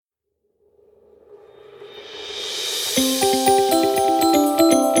So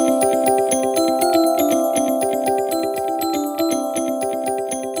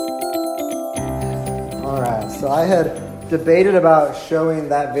I had debated about showing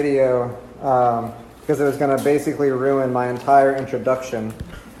that video because it was going to basically ruin my entire introduction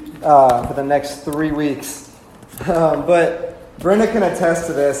for the next 3 weeks. But Brenda can attest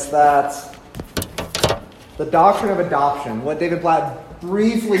to this, that the doctrine of adoption, what David Platt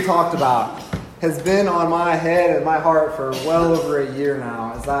briefly talked about, has been on my head and my heart for well over a year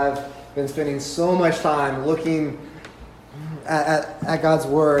now, as I've been spending so much time looking at God's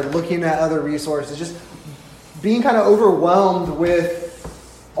Word, looking at other resources, just being kind of overwhelmed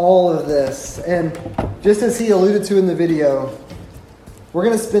with all of this. And just as he alluded to in the video, we're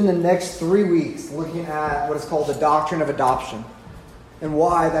going to spend the next 3 weeks looking at what is called the doctrine of adoption and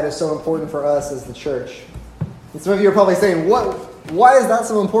why that is so important for us as the church. And some of you are probably saying, why is that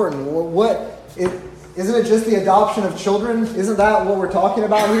so important? Isn't it just the adoption of children? Isn't that what we're talking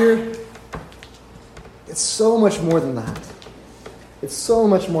about here? It's so much more than that. It's so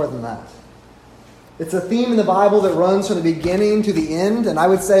much more than that. It's a theme in the Bible that runs from the beginning to the end, and I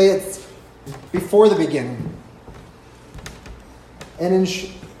would say it's before the beginning. And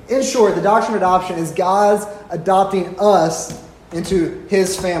in short, the doctrine of adoption is God's adopting us into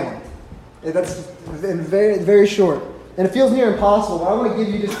His family. That's in very, very short. And it feels near impossible, but I want to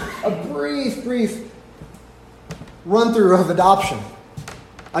give you just a brief run-through of adoption.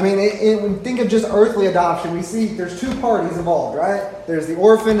 I mean, when you think of just earthly adoption, we see there's two parties involved, right? There's the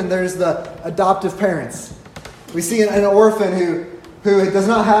orphan and there's the adoptive parents. We see an orphan who does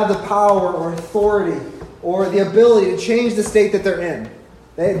not have the power or authority or the ability to change the state that they're in.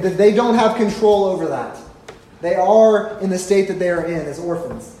 They don't have control over that. They are in the state that they are in as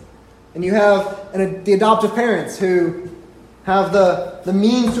orphans. And you have the adoptive parents who have the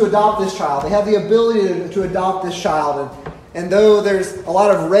means to adopt this child. They have the ability to adopt this child. And though there's a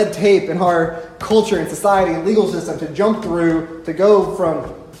lot of red tape in our culture and society and legal system to jump through to go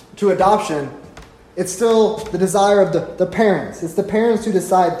to adoption, it's still the desire of the parents. It's the parents who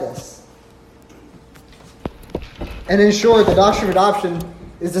decide this. And in short, the doctrine of adoption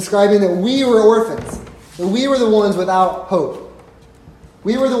is describing that we were orphans, that we were the ones without hope.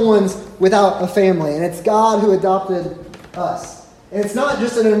 We were the ones without a family, and it's God who adopted us. And it's not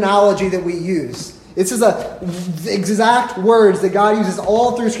just an analogy that we use. It's just the exact words that God uses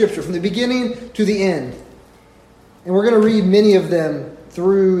all through Scripture, from the beginning to the end. And we're going to read many of them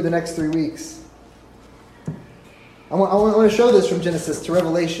through the next 3 weeks. I want to show this from Genesis to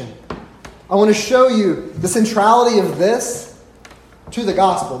Revelation. I want to show you the centrality of this to the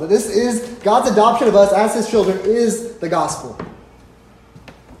gospel. That this is God's adoption of us as His children is the gospel.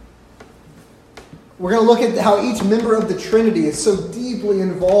 We're going to look at how each member of the Trinity is so deeply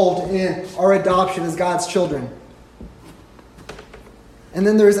involved in our adoption as God's children. And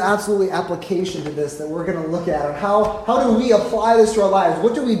then there's absolutely application to this that we're going to look at. How do we apply this to our lives?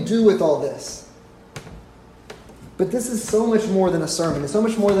 What do we do with all this? But this is so much more than a sermon. It's so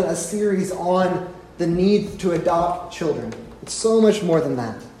much more than a series on the need to adopt children. It's so much more than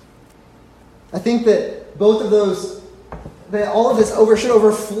that. I think that both of those, that all of this should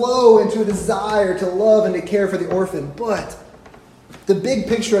overflow into a desire to love and to care for the orphan. But the big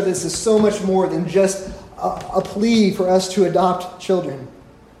picture of this is so much more than just a plea for us to adopt children.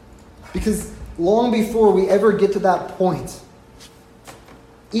 Because long before we ever get to that point,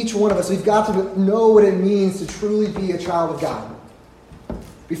 each one of us, we've got to know what it means to truly be a child of God.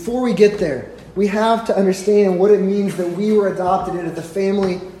 Before we get there, we have to understand what it means that we were adopted into the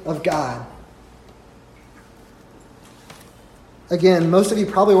family of God. Again, most of you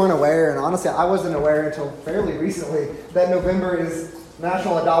probably weren't aware, and honestly, I wasn't aware until fairly recently, that November is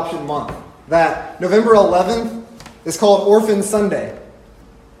National Adoption Month. That November 11th is called Orphan Sunday.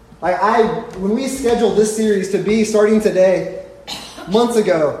 When we scheduled this series to be starting today, months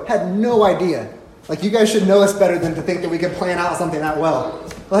ago, had no idea. You guys should know us better than to think that we could plan out something that well.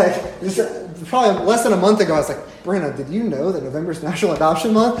 Probably less than a month ago, I was like, Brenna, did you know that November is National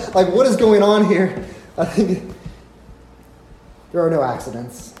Adoption Month? What is going on here? I think there are no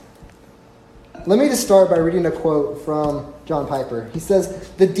accidents. Let me just start by reading a quote from John Piper. He says,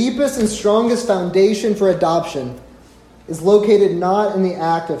 "The deepest and strongest foundation for adoption is located not in the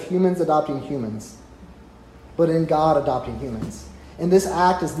act of humans adopting humans, but in God adopting humans. And this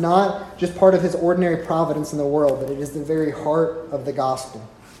act is not just part of His ordinary providence in the world, but it is the very heart of the gospel."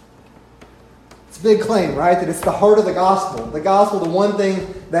 It's a big claim, right? That it's the heart of the gospel. The gospel, the one thing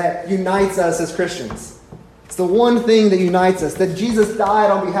that unites us as Christians. It's the one thing that unites us, that Jesus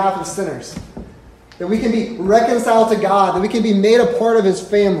died on behalf of sinners, that we can be reconciled to God, that we can be made a part of His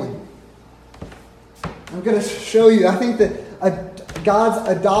family. I'm going to show you, I think that God's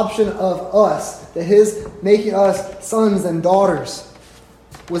adoption of us, that his making us sons and daughters,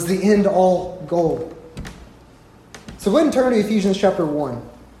 was the end-all goal. So go ahead and turn to Ephesians chapter 1.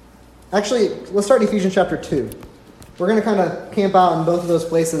 Actually, let's start in Ephesians chapter 2. We're going to kind of camp out in both of those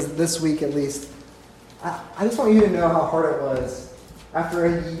places this week at least. I just want you to know how hard it was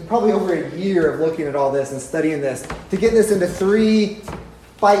after probably over a year of looking at all this and studying this to get this into 3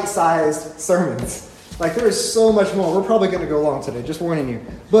 bite-sized sermons. Like, there is so much more. We're probably going to go long today, just warning you.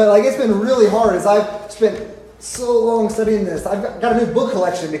 But like, it's been really hard as I've spent so long studying this. I've got a new book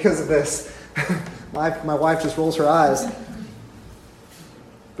collection because of this. My wife just rolls her eyes.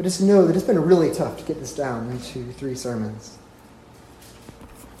 But just know that it's been really tough to get this down into 3 sermons.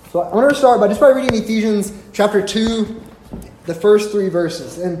 So I want to start by reading Ephesians chapter 2, the first 3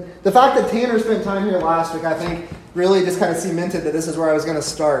 verses. And the fact that Tanner spent time here last week, I think, really just kind of cemented that this is where I was going to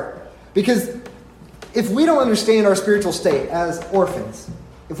start. Because if we don't understand our spiritual state as orphans,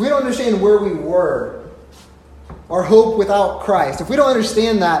 if we don't understand where we were, our hope without Christ, if we don't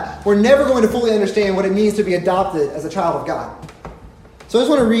understand that, we're never going to fully understand what it means to be adopted as a child of God. So I just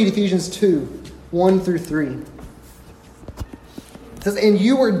want to read Ephesians 2, 1 through 3. It says, "And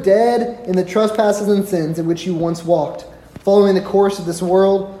you were dead in the trespasses and sins in which you once walked, following the course of this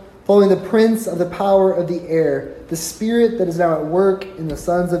world, following the prince of the power of the air, the spirit that is now at work in the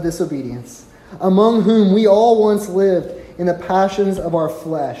sons of disobedience, among whom we all once lived in the passions of our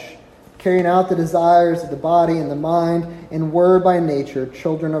flesh, carrying out the desires of the body and the mind, and were by nature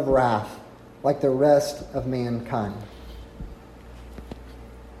children of wrath, like the rest of mankind."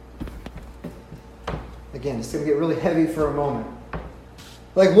 Again, it's going to get really heavy for a moment.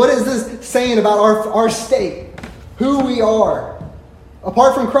 Like, what is this saying about our state? Who we are?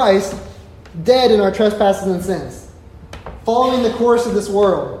 Apart from Christ, dead in our trespasses and sins. Following the course of this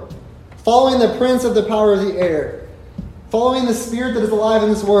world. Following the prince of the power of the air. Following the spirit that is alive in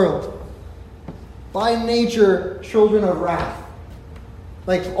this world. By nature, children of wrath.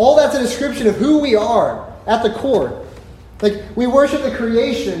 Like, all that's a description of who we are at the core. Like, we worship the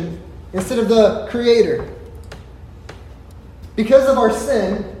creation instead of the Creator. Because of our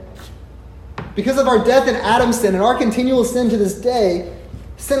sin, because of our death in Adam's sin and our continual sin to this day,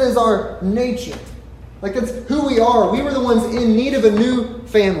 sin is our nature. Like, that's who we are. We were the ones in need of a new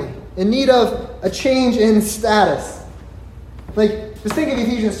family, in need of a change in status. Like, just think of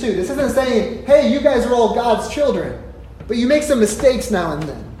Ephesians 2. This isn't saying, hey, you guys are all God's children, but you make some mistakes now and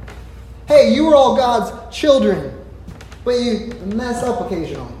then. Hey, you were all God's children, but you mess up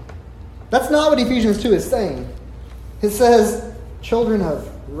occasionally. That's not what Ephesians 2 is saying. It says children of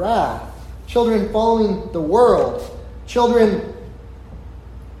wrath, children following the world, children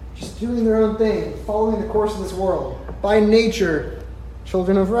just doing their own thing, following the course of this world. By nature,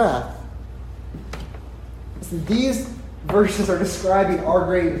 children of wrath. So these verses are describing our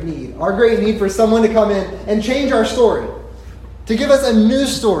great need for someone to come in and change our story, to give us a new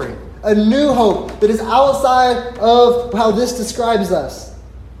story, a new hope that is outside of how this describes us.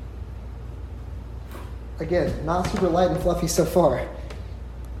 Again, not super light and fluffy so far.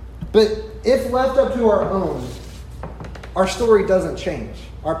 But if left up to our own, our story doesn't change.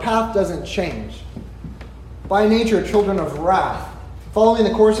 Our path doesn't change. By nature, children of wrath, following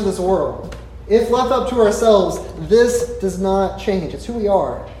the course of this world. If left up to ourselves, this does not change. It's who we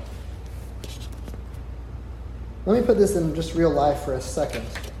are. Let me put this in just real life for a second.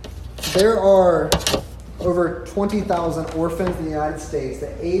 There are over 20,000 orphans in the United States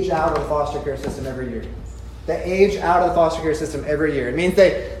that age out of the foster care system every year. They age out of the foster care system every year. It means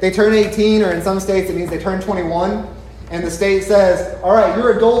they turn 18, or in some states it means they turn 21, and the state says, all right,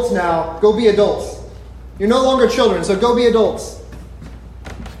 you're adults now, go be adults. You're no longer children, so go be adults.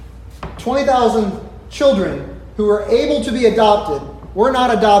 20,000 children who were able to be adopted, were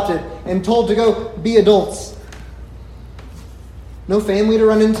not adopted, and told to go be adults. No family to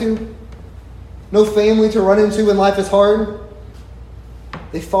run into. No family to run into when life is hard.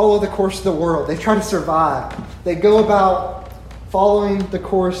 They follow the course of the world. They try to survive. They go about following the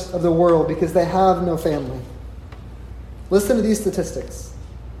course of the world because they have no family. Listen to these statistics.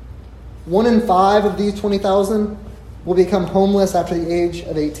 1 in 5 of these 20,000 will become homeless after the age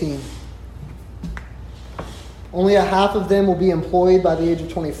of 18. Only a half of them will be employed by the age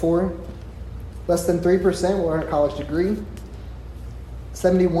of 24. Less than 3% will earn a college degree.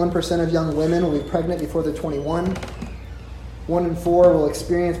 71% of young women will be pregnant before they're 21. 1 in 4 will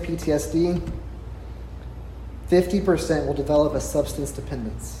experience PTSD. 50% will develop a substance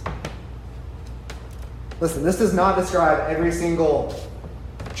dependence. Listen, this does not describe every single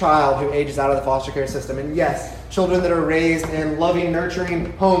child who ages out of the foster care system. And yes, children that are raised in loving,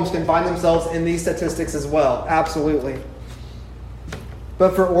 nurturing homes can find themselves in these statistics as well. Absolutely.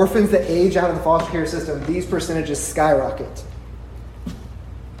 But for orphans that age out of the foster care system, these percentages skyrocket.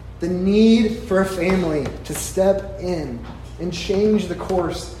 The need for a family to step in and change the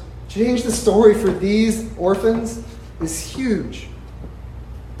course, change the story for these orphans is huge.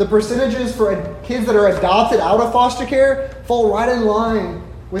 The percentages for kids that are adopted out of foster care fall right in line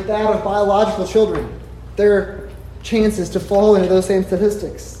with that of biological children. Their chances to fall into those same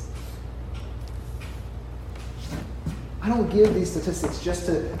statistics. I don't give these statistics just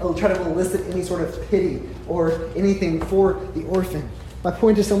to try to elicit any sort of pity or anything for the orphan. My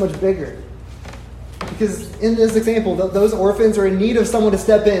point is so much bigger. Because in this example, those orphans are in need of someone to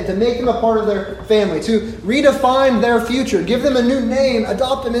step in, to make them a part of their family, to redefine their future, give them a new name,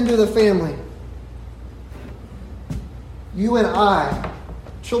 adopt them into the family. You and I,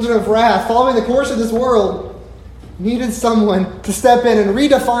 children of wrath, following the course of this world, needed someone to step in and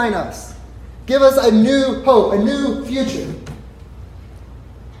redefine us. Give us a new hope, a new future.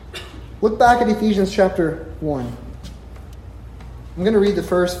 Look back at Ephesians chapter 1. I'm going to read the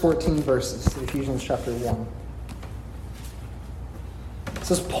first 14 verses of Ephesians chapter 1. It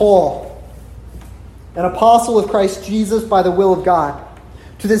says, Paul, an apostle of Christ Jesus by the will of God,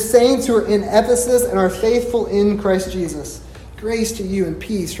 to the saints who are in Ephesus and are faithful in Christ Jesus, grace to you and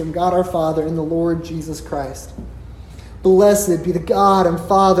peace from God our Father and the Lord Jesus Christ. Blessed be the God and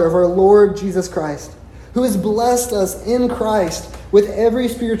Father of our Lord Jesus Christ, who has blessed us in Christ with every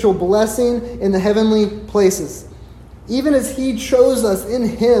spiritual blessing in the heavenly places, even as he chose us in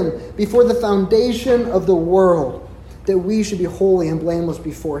him before the foundation of the world, that we should be holy and blameless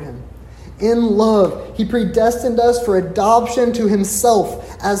before him. In love, he predestined us for adoption to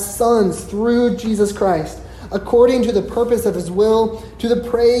himself as sons through Jesus Christ, according to the purpose of his will, to the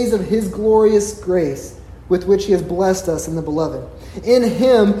praise of his glorious grace, with which he has blessed us in the beloved. In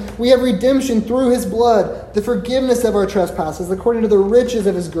him we have redemption through his blood, the forgiveness of our trespasses, according to the riches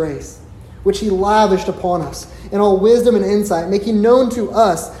of his grace, which he lavished upon us in all wisdom and insight, making known to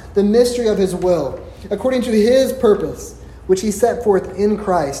us the mystery of his will, according to his purpose, which he set forth in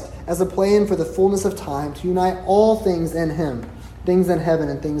Christ as a plan for the fullness of time, to unite all things in him, things in heaven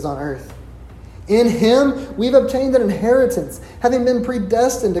and things on earth. In him we've obtained an inheritance, having been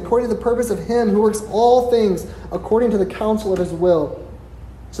predestined according to the purpose of him who works all things according to the counsel of his will,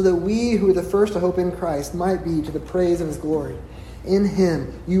 so that we who are the first to hope in Christ might be to the praise of his glory. In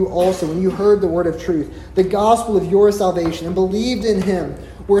him you also, when you heard the word of truth, the gospel of your salvation, and believed in him,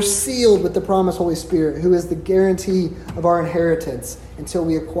 were sealed with the promised Holy Spirit, who is the guarantee of our inheritance until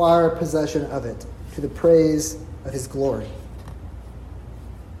we acquire possession of it, to the praise of his glory.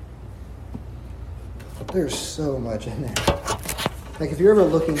 There's so much in there. Like if you're ever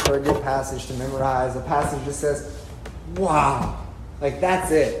looking for a good passage to memorize, a passage that says, wow, like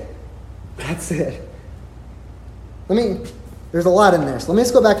that's it. That's it. There's a lot in there. So let me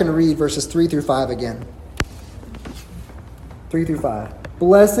just go back and read verses 3 through 5 again. 3 through 5.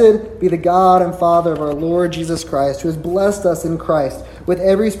 Blessed be the God and Father of our Lord Jesus Christ, who has blessed us in Christ with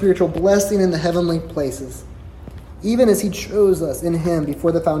every spiritual blessing in the heavenly places, even as he chose us in him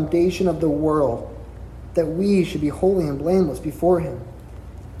before the foundation of the world, that we should be holy and blameless before him.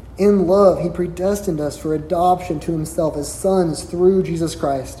 In love, he predestined us for adoption to himself as sons through Jesus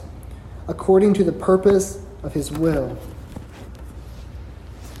Christ, according to the purpose of his will.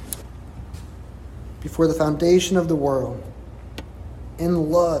 Before the foundation of the world, in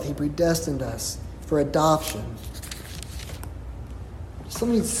love, he predestined us for adoption. Just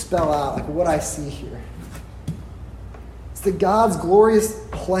let me spell out like what I see here. It's that God's glorious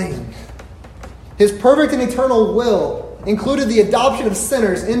plan, his perfect and eternal will, included the adoption of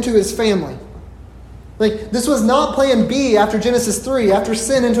sinners into his family. Like, this was not plan B after Genesis 3, after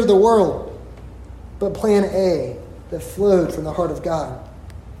sin entered the world, but plan A that flowed from the heart of God.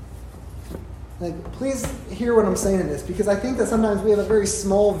 Like, please hear what I'm saying in this, because I think that sometimes we have a very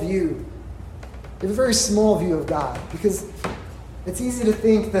small view. We have a very small view of God, because it's easy to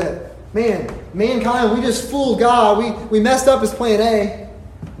think that, mankind, we just fooled God. We messed up his plan A.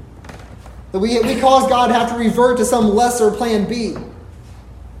 That we caused God to have to revert to some lesser plan B.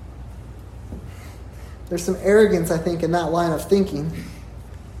 There's some arrogance, I think, in that line of thinking.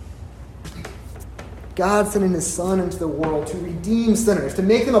 God sending his Son into the world to redeem sinners, to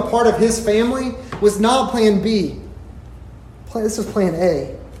make them a part of his family, was not plan B. This was plan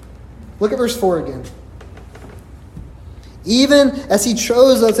A. Look at verse 4 again. Even as he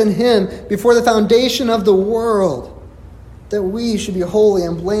chose us in him before the foundation of the world, that we should be holy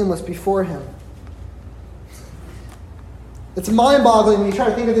and blameless before him. It's mind-boggling when you try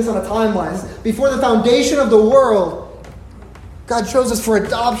to think of this on a timeline. Before the foundation of the world, God chose us for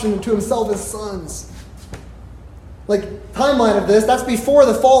adoption into himself as sons. Like, timeline of this, that's before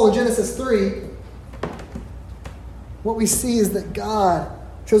the fall in Genesis 3. What we see is that God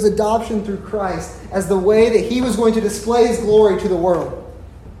chose adoption through Christ as the way that he was going to display his glory to the world.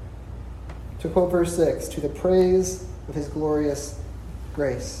 To quote verse 6, to the praise of his glorious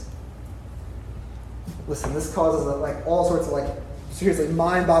grace. Listen, this causes all sorts of seriously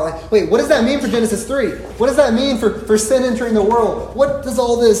mind-boggling. Wait, what does that mean for Genesis 3? What does that mean for sin entering the world? What does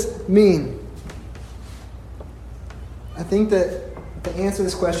all this mean? I think that the answer to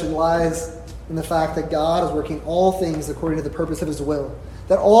this question lies in the fact that God is working all things according to the purpose of his will.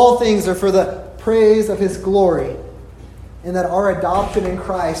 That all things are for the praise of his glory. And that our adoption in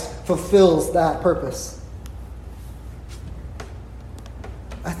Christ fulfills that purpose.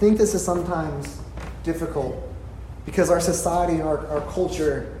 I think this is sometimes difficult because our society and our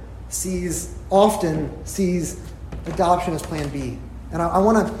culture often sees adoption as plan B. And I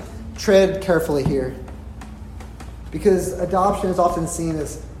want to tread carefully here because adoption is often seen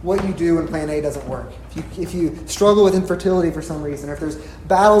as what you do when plan A doesn't work. If you struggle with infertility for some reason, or if there's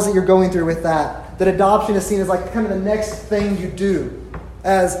battles that you're going through with that adoption is seen as kind of the next thing you do,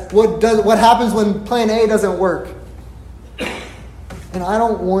 as what happens when plan A doesn't work. And I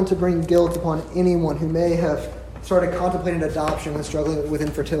don't want to bring guilt upon anyone who may have started contemplating adoption when struggling with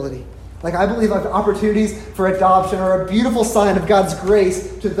infertility. I believe opportunities for adoption are a beautiful sign of God's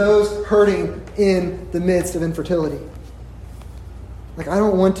grace to those hurting in the midst of infertility. I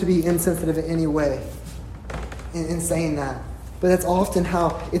don't want to be insensitive in any way in saying that. But that's often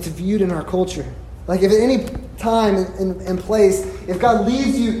how it's viewed in our culture. If at any time and place, if God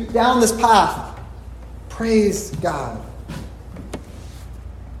leads you down this path, praise God.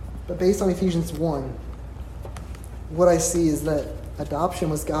 But based on Ephesians 1, what I see is that adoption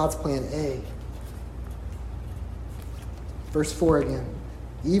was God's plan A. Verse 4 again.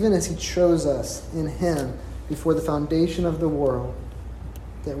 Even as he chose us in him before the foundation of the world,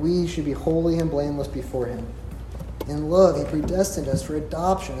 that we should be holy and blameless before him. In love, he predestined us for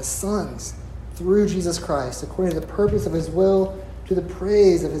adoption as sons through Jesus Christ, according to the purpose of his will, to the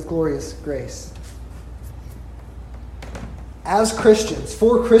praise of his glorious grace. As Christians,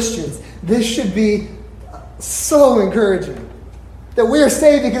 for Christians, this should be so encouraging. That we are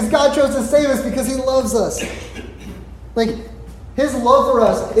saved because God chose to save us because he loves us. His love for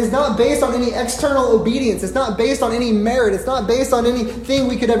us is not based on any external obedience. It's not based on any merit. It's not based on anything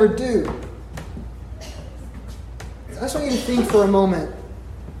we could ever do. I just want you to think for a moment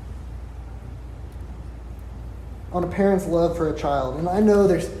on a parent's love for a child. And I know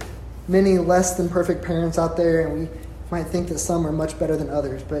there's many less than perfect parents out there, and we might think that some are much better than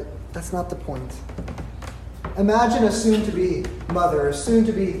others, but that's not the point. Imagine a soon-to-be mother, a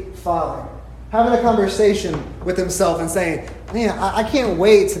soon-to-be father, having a conversation with himself and saying, man, I can't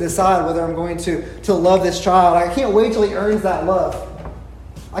wait to decide whether I'm going to love this child. I can't wait till he earns that love.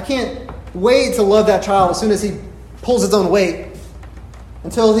 I can't wait to love that child as soon as he pulls his own weight,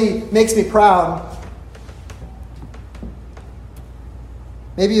 until he makes me proud.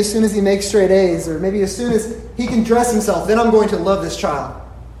 Maybe as soon as he makes straight A's, or maybe as soon as he can dress himself, then I'm going to love this child.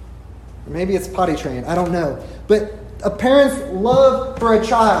 Or maybe it's potty trained. I don't know. But a parent's love for a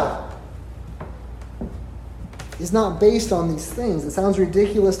child is not based on these things. It sounds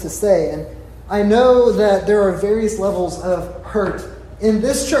ridiculous to say. And I know that there are various levels of hurt in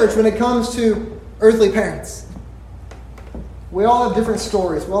this church when it comes to earthly parents. We all have different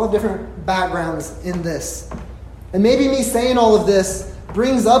stories. We all have different backgrounds in this. And maybe me saying all of this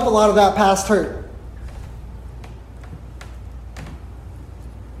brings up a lot of that past hurt.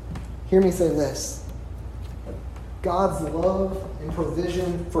 Hear me say this. God's love and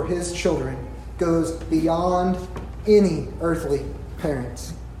provision for his children goes beyond any earthly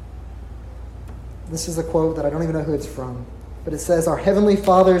parent. This is a quote that I don't even know who it's from, but it says, our Heavenly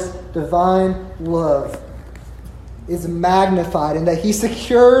Father's divine love is magnified in that he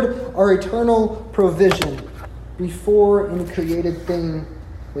secured our eternal provision before any created thing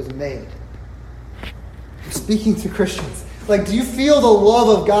was made. I'm speaking to Christians. Do you feel the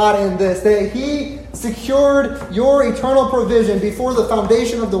love of God in this? That he secured your eternal provision before the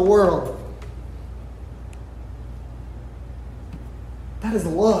foundation of the world. That is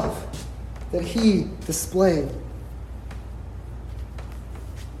love that he displayed.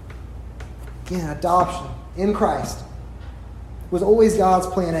 Again, adoption in Christ was always God's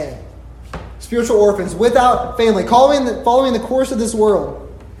plan A. Spiritual orphans without family, following the course of this world,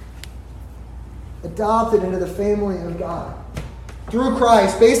 adopted into the family of God through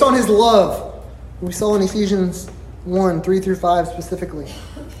Christ, based on his love. We saw in Ephesians 1, 3 through 5 specifically.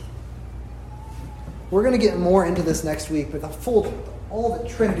 We're going to get more into this next week, but all the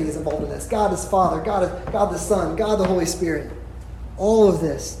Trinity is involved in this. God is Father, God the Son, God the Holy Spirit. All of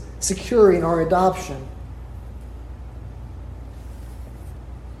this securing our adoption.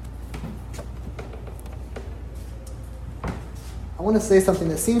 I want to say something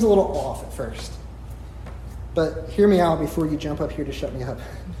that seems a little off at first, but hear me out before you jump up here to shut me up.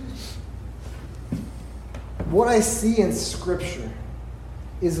 What I see in Scripture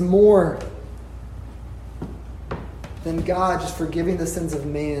is more than God just forgiving the sins of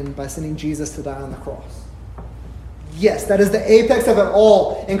man by sending Jesus to die on the cross. Yes, that is the apex of it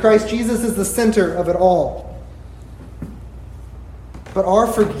all, and Christ Jesus is the center of it all. But our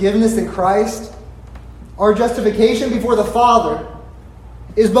forgiveness in Christ, our justification before the Father,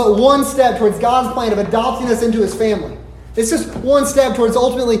 is but one step towards God's plan of adopting us into His family. It's just one step towards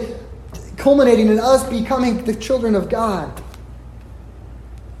ultimately culminating in us becoming the children of God.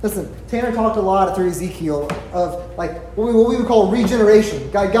 Listen, Tanner talked a lot through Ezekiel of like what we would call regeneration.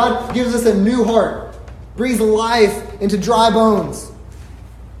 God gives us a new heart, breathes life into dry bones.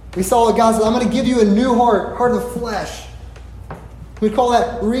 We saw what God said, I'm going to give you a new heart of flesh. We call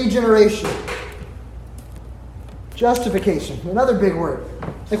that regeneration. Justification, another big word.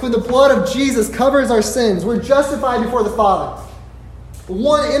 Like when the blood of Jesus covers our sins, we're justified before the Father.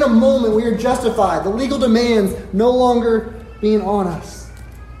 In a moment, we are justified. The legal demands no longer being on us.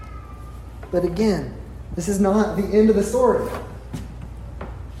 But again, this is not the end of the story.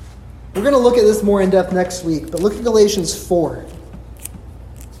 We're going to look at this more in depth next week, but look at Galatians 4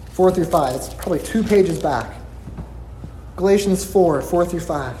 through 5. It's probably 2 pages back. Galatians 4 through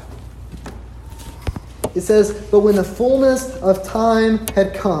 5. It says, "But when the fullness of time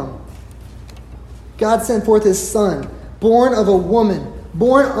had come, God sent forth His Son, born of a woman,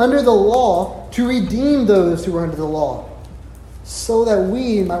 born under the law, to redeem those who were under the law, so that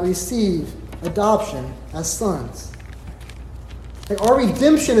we might receive adoption as sons." Like our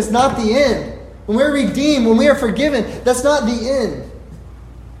redemption is not the end. When we're redeemed, when we are forgiven, that's not the end.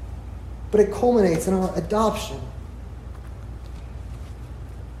 But it culminates in our adoption.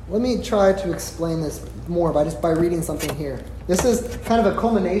 Let me try to explain this more by reading something here. This is kind of a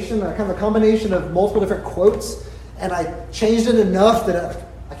culmination, kind of a combination of multiple different quotes, and I changed it enough that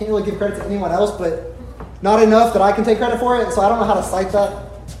I can't really give credit to anyone else, but not enough that I can take credit for it, so I don't know how to cite that.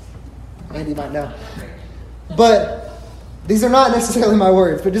 Andy might know. But these are not necessarily my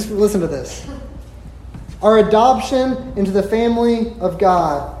words, but just listen to this. Our adoption into the family of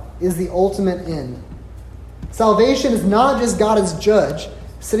God is the ultimate end. Salvation is not just God as judge,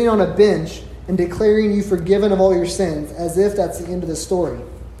 sitting on a bench and declaring you forgiven of all your sins, as if that's the end of the story.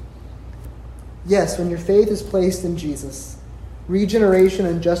 Yes, when your faith is placed in Jesus, regeneration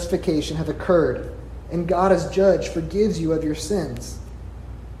and justification have occurred, and God as judge forgives you of your sins.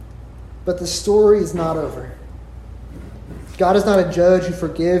 But the story is not over. God is not a judge who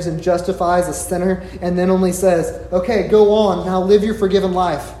forgives and justifies a sinner and then only says, okay, go on, now live your forgiven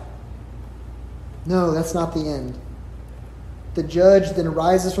life. No, that's not the end. The judge then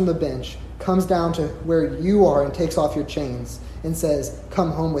rises from the bench, comes down to where you are and takes off your chains and says,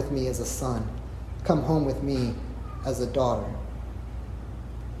 come home with me as a son. Come home with me as a daughter.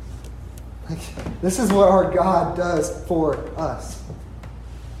 This is what our God does for us.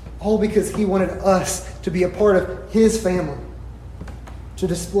 All because He wanted us to be a part of His family, to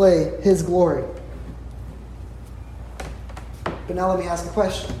display His glory. But now let me ask a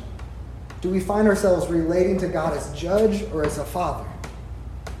question. Do we find ourselves relating to God as judge or as a father?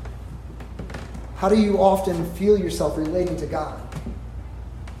 How do you often feel yourself relating to God?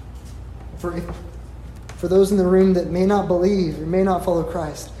 For those in the room that may not believe or may not follow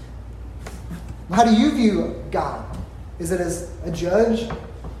Christ, how do you view God? Is it as a judge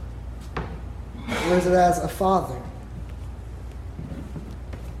or is it as a father?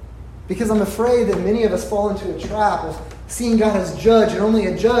 Because I'm afraid that many of us fall into a trap of seeing God as judge and only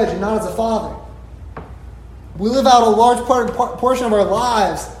a judge and not as a father. We live out a large portion of our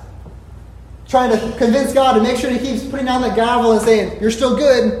lives trying to convince God to make sure He keeps putting down the gavel and saying, you're still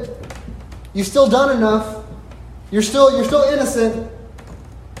good. You've still done enough. You're still innocent.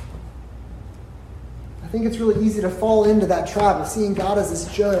 I think it's really easy to fall into that trap of seeing God as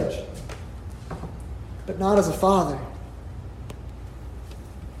this judge, but not as a father.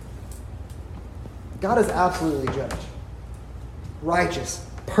 God is absolutely judge. Righteous,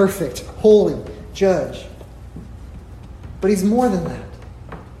 perfect, holy judge. But He's more than that.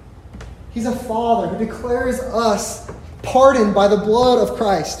 He's a father who declares us pardoned by the blood of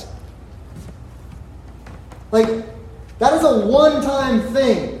Christ. Like, That is a one-time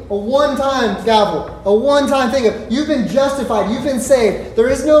thing, a one-time gavel, a one-time thing. You've been justified, you've been saved. There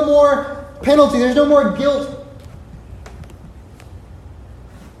is no more penalty, there's no more guilt.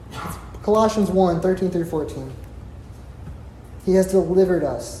 Colossians 1, 13 through 14. He has delivered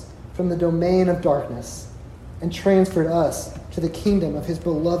us from the domain of darkness and transferred us to the kingdom of his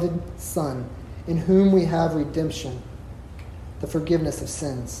beloved Son, in whom we have redemption, the forgiveness of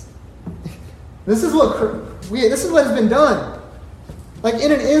sins. This is what has been done. Like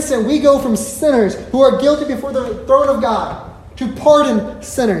in an instant, we go from sinners who are guilty before the throne of God to pardoned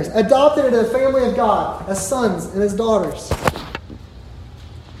sinners, adopted into the family of God as sons and as daughters.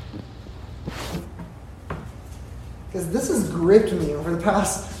 Because this has gripped me over the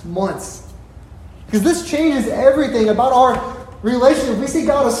past months. Because this changes everything about our relationship. We see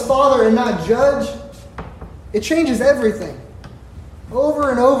God as Father and not Judge. It changes everything. Over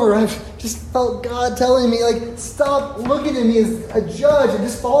and over, I've just felt God telling me, like, stop looking at me as a judge and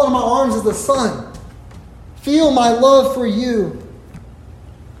just fall into my arms as the Son. Feel my love for you.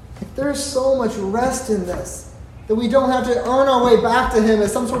 There's so much rest in this that we don't have to earn our way back to him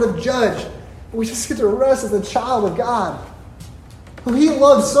as some sort of judge. We just get to rest as a child of God, who he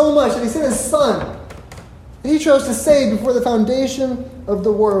loved so much that he sent his Son, that he chose to save before the foundation of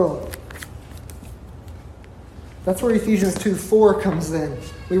the world. That's where Ephesians 2:4 comes in.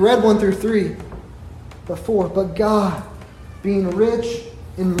 We read 1 through 3. But 4, but God, being rich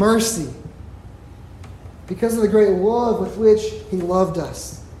in mercy, because of the great love with which he loved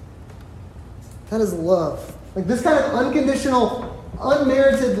us. That is love. Like this kind of unconditional,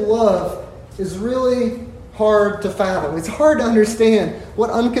 unmerited love is really hard to fathom. It's hard to understand what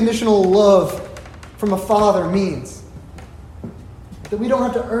unconditional love from a father means. That we don't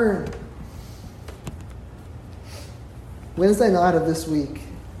have to earn. Wednesday night of this week,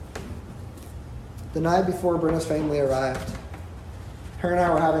 the night before Brenna's family arrived, her and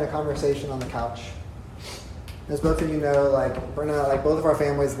I were having a conversation on the couch. As both of you know, Brenna, both of our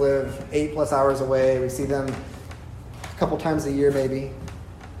families live 8+ hours away. We see them a couple times a year maybe.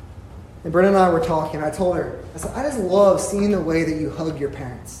 And Brenna and I were talking. I told her, I said, I just love seeing the way that you hug your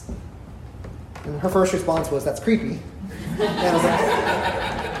parents. And her first response was, that's creepy. And I was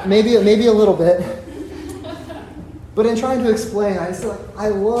like, maybe a little bit. But in trying to explain, I said, I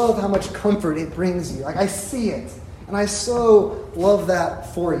love how much comfort it brings you. Like, I see it. And I so love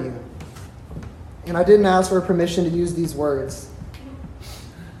that for you. And I didn't ask for permission to use these words.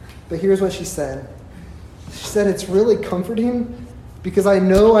 But here's what she said. She said, it's really comforting because I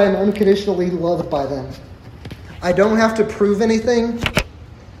know I am unconditionally loved by them. I don't have to prove anything.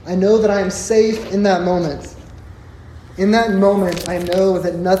 I know that I am safe in that moment. In that moment, I know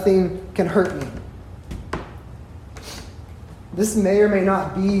that nothing can hurt me. This may or may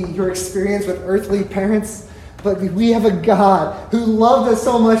not be your experience with earthly parents, but we have a God who loved us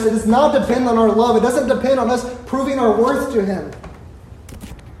so much that it does not depend on our love. It doesn't depend on us proving our worth to him.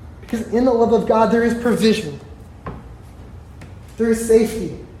 Because in the love of God, there is provision. There is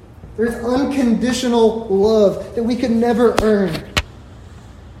safety. There is unconditional love that we could never earn.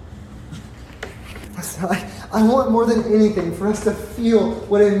 I want more than anything for us to feel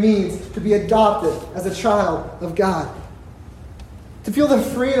what it means to be adopted as a child of God. To feel the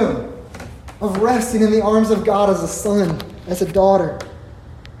freedom of resting in the arms of God as a son, as a daughter.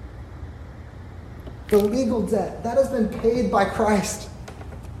 The legal debt, that has been paid by Christ.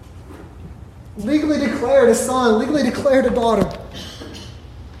 Legally declared a son, legally declared a daughter.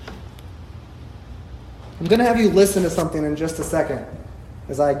 I'm going to have you listen to something in just a second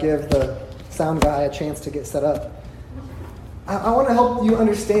as I give the sound guy a chance to get set up. I want to help you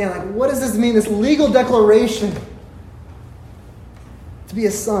understand, what does this mean, this legal declaration to be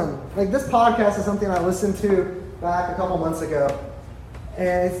a son? This podcast is something I listened to back a couple months ago.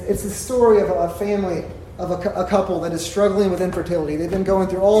 And it's a story of a family, of a couple that is struggling with infertility. They've been going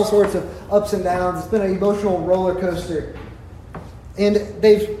through all sorts of ups and downs. It's been an emotional roller coaster. And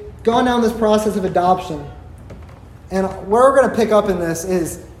they've gone down this process of adoption. And where we're going to pick up in this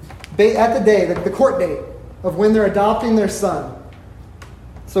is at the day, the court date of when they're adopting their son.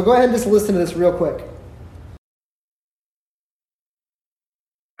 So go ahead and just listen to this real quick.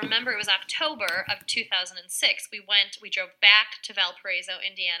 Remember, it was October of 2006. We drove back to Valparaiso,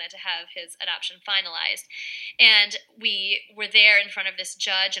 Indiana to have his adoption finalized. And we were there in front of this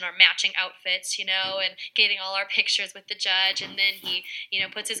judge in our matching outfits, and getting all our pictures with the judge. And then he,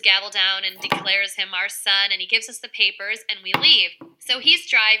 puts his gavel down and declares him our son, and he gives us the papers, and we leave. So he's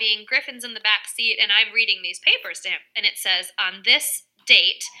driving, Griffin's in the back seat, and I'm reading these papers to him. And it says, on this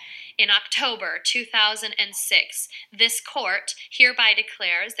date, in October 2006, this court hereby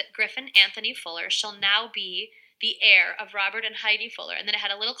declares that Griffin Anthony Fuller shall now be the heir of Robert and Heidi Fuller. And then it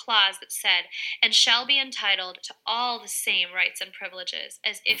had a little clause that said, and shall be entitled to all the same rights and privileges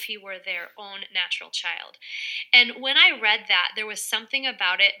as if he were their own natural child. And when I read that, there was something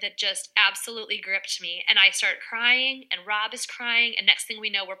about it that just absolutely gripped me. And I started crying, and Rob is crying. And next thing we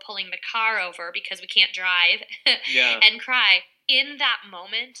know, we're pulling the car over because we can't drive and cry. In that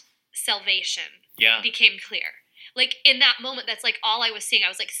moment, salvation became clear. Like, in that moment, that's like all I was seeing. I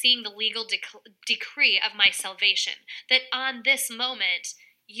was like seeing the legal decree of my salvation. That on this moment,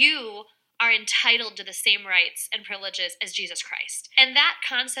 you are entitled to the same rights and privileges as Jesus Christ. And that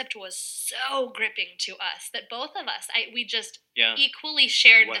concept was so gripping to us that both of us, we just equally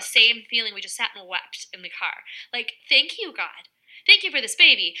shared the same feeling. We just sat and wept in the car. Like, thank you, God. Thank you for this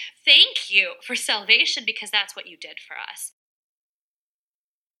baby. Thank you for salvation, because that's what you did for us.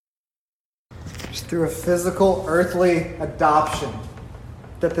 Just through a physical, earthly adoption,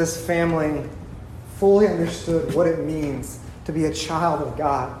 that this family fully understood what it means to be a child of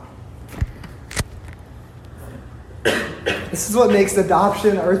God. This is what makes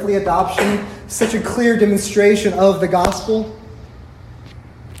adoption, earthly adoption, such a clear demonstration of the gospel.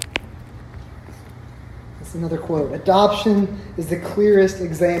 That's another quote. Adoption is the clearest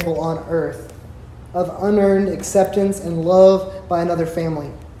example on earth of unearned acceptance and love by another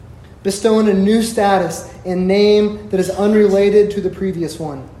family, bestowing a new status and name that is unrelated to the previous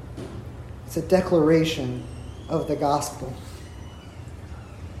one. It's a declaration of the gospel.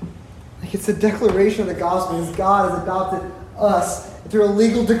 Like, it's a declaration of the gospel, as God has adopted us through a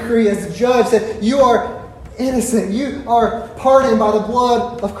legal decree as the judge said, you are innocent. You are pardoned by the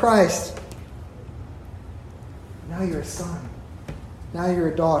blood of Christ. Now you're a son. Now you're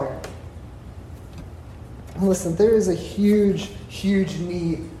a daughter. And listen, there is a huge, huge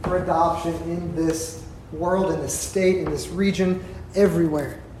need for adoption in this world, in this state, in this region,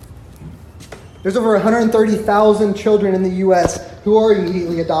 everywhere. There's over 130,000 children in the U.S. who are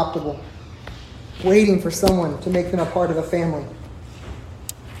immediately adoptable, waiting for someone to make them a part of a family.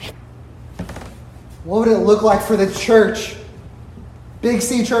 What would it look like for the church, Big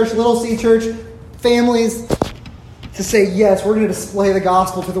C Church, Little C Church, families, to say, yes, we're going to display the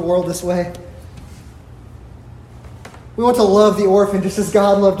gospel to the world this way? We want to love the orphan just as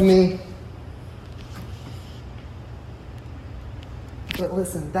God loved me. But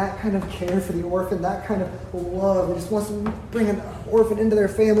listen, that kind of care for the orphan, that kind of love that just wants to bring an orphan into their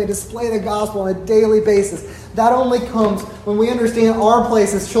family, display the gospel on a daily basis, that only comes when we understand our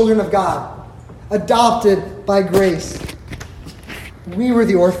place as children of God, adopted by grace. We were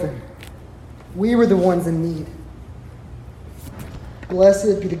the orphan. We were the ones in need.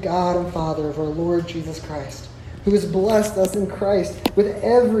 Blessed be the God and Father of our Lord Jesus Christ, who has blessed us in Christ with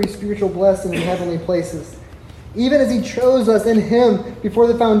every spiritual blessing in heavenly places, even as he chose us in him before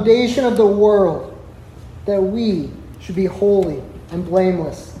the foundation of the world, that we should be holy and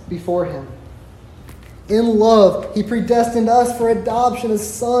blameless before him. In love, he predestined us for adoption as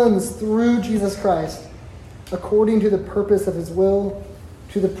sons through Jesus Christ, according to the purpose of his will,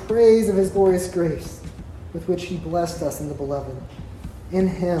 to the praise of his glorious grace, with which he blessed us in the beloved. In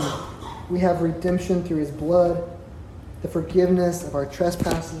him we have redemption through his blood, the forgiveness of our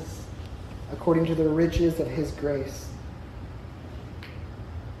trespasses, according to the riches of his grace.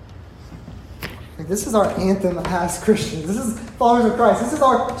 Like, this is our anthem as Christians. This is followers of Christ. This is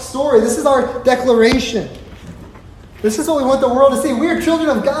our story. This is our declaration. This is what we want the world to see. We are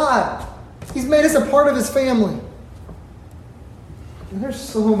children of God. He's made us a part of his family. And there's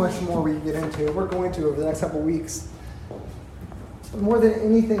so much more we can get into. We're going to over the next couple weeks. But more than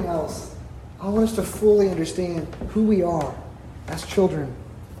anything else, I want us to fully understand who we are as children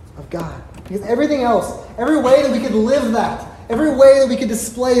of God. Because everything else, every way that we could live that, every way that we could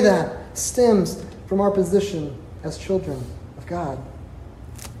display that, stems from our position as children of God.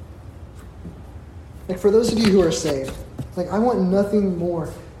 Like, for those of you who are saved, like, I want nothing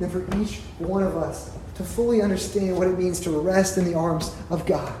more than for each one of us to fully understand what it means to rest in the arms of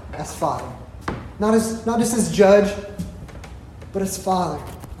God as Father. Not just as judge, but as Father.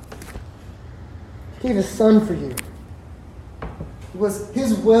 He gave his Son for you. It was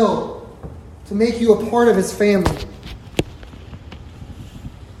his will to make you a part of his family.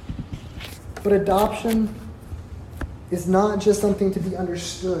 But adoption is not just something to be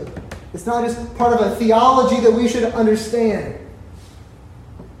understood. It's not just part of a theology that we should understand.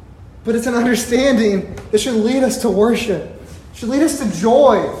 But it's an understanding that should lead us to worship. Should lead us to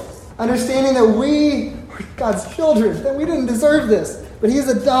joy. Understanding that we are God's children, that we didn't deserve this, but he has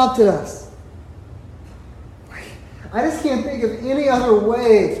adopted us. I just can't think of any other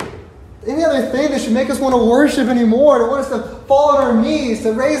way, any other thing that should make us want to worship anymore, to want us to fall on our knees,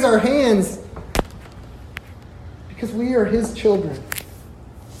 to raise our hands. because we are his children.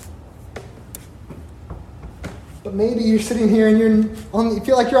 But maybe you're sitting here and you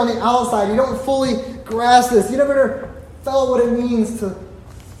feel like you're on the outside. You don't fully grasp this. You never felt what it means to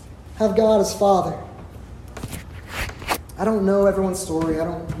have God as Father. I don't know everyone's story. I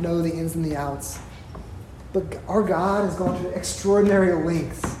don't know the ins and the outs. But our God has gone to extraordinary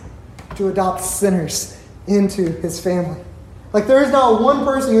lengths to adopt sinners into his family. Like there is not one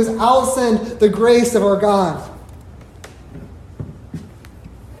person who has outsinned the grace of our God.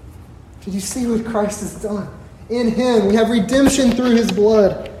 Did you see what Christ has done? In him, we have redemption through his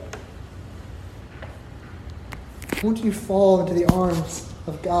blood. Won't you fall into the arms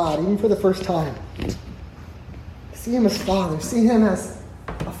of God, even for the first time? See him as Father. See him as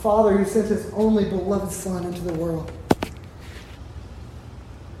a Father who sent his only beloved Son into the world.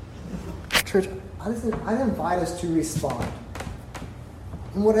 Church, I invite us to respond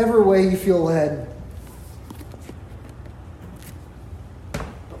in whatever way you feel led.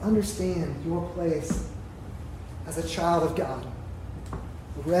 But understand your place as a child of God.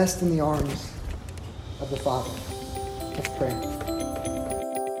 Rest in the arms of the Father. Let's pray.